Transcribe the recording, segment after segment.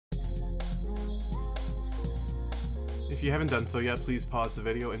If you haven't done so yet, please pause the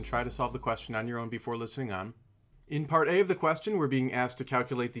video and try to solve the question on your own before listening on. In part A of the question, we're being asked to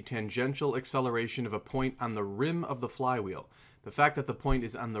calculate the tangential acceleration of a point on the rim of the flywheel. The fact that the point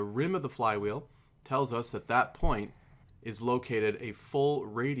is on the rim of the flywheel tells us that that point is located a full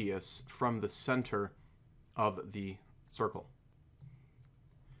radius from the center of the circle.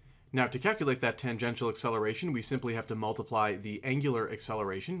 Now, to calculate that tangential acceleration, we simply have to multiply the angular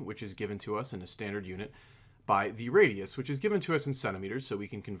acceleration, which is given to us in a standard unit, by the radius, which is given to us in centimeters, so we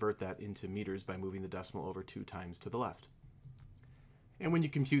can convert that into meters by moving the decimal over 2 times to the left. And when you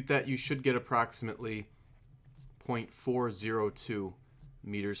compute that, you should get approximately 0.402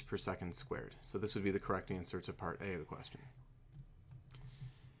 meters per second squared. So this would be the correct answer to part A of the question.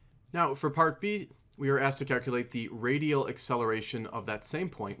 Now, for part B, we are asked to calculate the radial acceleration of that same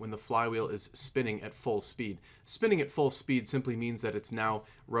point when the flywheel is spinning at full speed. Spinning at full speed simply means that it's now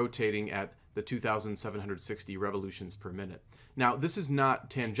rotating at the 2,760 revolutions per minute. Now, this is not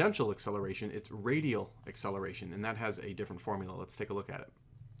tangential acceleration, it's radial acceleration, and that has a different formula. Let's take a look at it.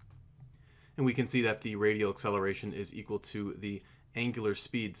 And we can see that the radial acceleration is equal to the angular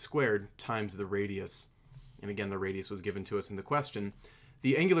speed squared times the radius. And again, the radius was given to us in the question.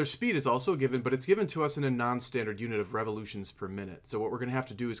 The angular speed is also given, but it's given to us in a non-standard unit of revolutions per minute. So what we're going to have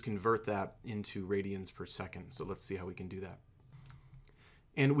to do is convert that into radians per second. So let's see how we can do that.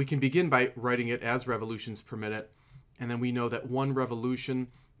 And we can begin by writing it as revolutions per minute. And then we know that 1 revolution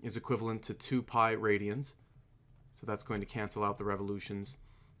is equivalent to 2 pi radians. So that's going to cancel out the revolutions.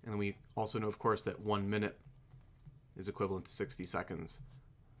 And then we also know, of course, that 1 minute is equivalent to 60 seconds.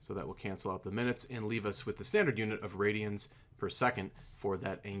 So that will cancel out the minutes and leave us with the standard unit of radians per second for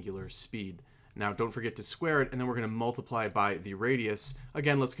that angular speed. Now, don't forget to square it, and then we're going to multiply by the radius.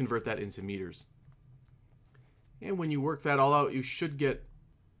 Again, let's convert that into meters. And when you work that all out, you should get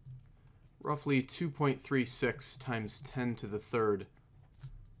roughly 2.36 times 10 to the third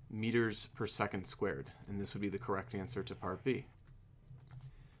meters per second squared. And this would be the correct answer to part B.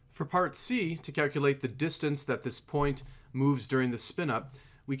 For part C, to calculate the distance that this point moves during the spin-up,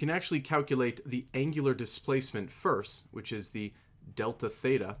 we can actually calculate the angular displacement first, which is the delta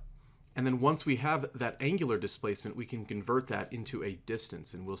theta. And then once we have that angular displacement, we can convert that into a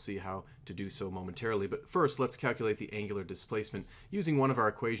distance, and we'll see how to do so momentarily. But first, let's calculate the angular displacement using one of our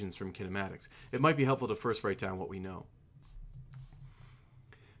equations from kinematics. It might be helpful to first write down what we know.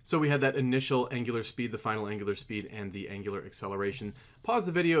 So we had that initial angular speed, the final angular speed, and the angular acceleration. Pause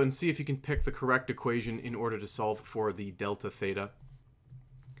the video and see if you can pick the correct equation in order to solve for the delta theta.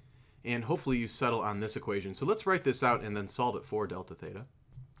 And hopefully you settle on this equation. So let's write this out and then solve it for delta theta.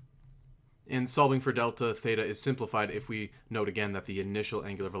 And solving for delta theta is simplified if we note again that the initial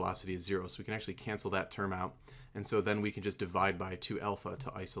angular velocity is 0. So we can actually cancel that term out. And so then we can just divide by 2 alpha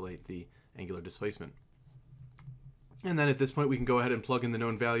to isolate the angular displacement. And then at this point we can go ahead and plug in the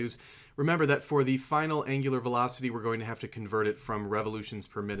known values. Remember that for the final angular velocity, we're going to have to convert it from revolutions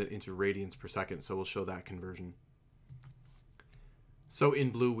per minute into radians per second. So we'll show that conversion. So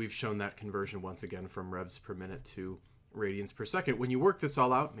in blue, we've shown that conversion once again from revs per minute to radians per second. When you work this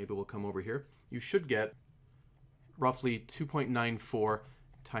all out, maybe we'll come over here, you should get roughly 2.94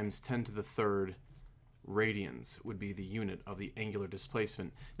 times 10 to the third radians would be the unit of the angular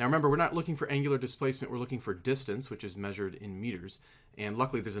displacement. Now remember, we're not looking for angular displacement, we're looking for distance, which is measured in meters. And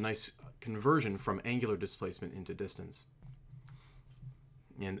luckily there's a nice conversion from angular displacement into distance.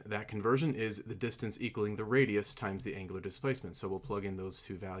 And that conversion is the distance equaling the radius times the angular displacement. So we'll plug in those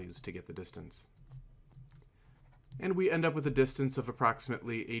 2 values to get the distance. And we end up with a distance of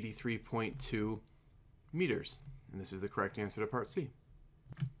approximately 83.2 meters. And this is the correct answer to part C.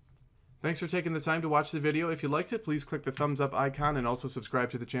 Thanks for taking the time to watch the video. If you liked it, please click the thumbs up icon and also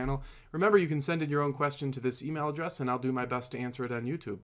subscribe to the channel. Remember, you can send in your own question to this email address and I'll do my best to answer it on YouTube.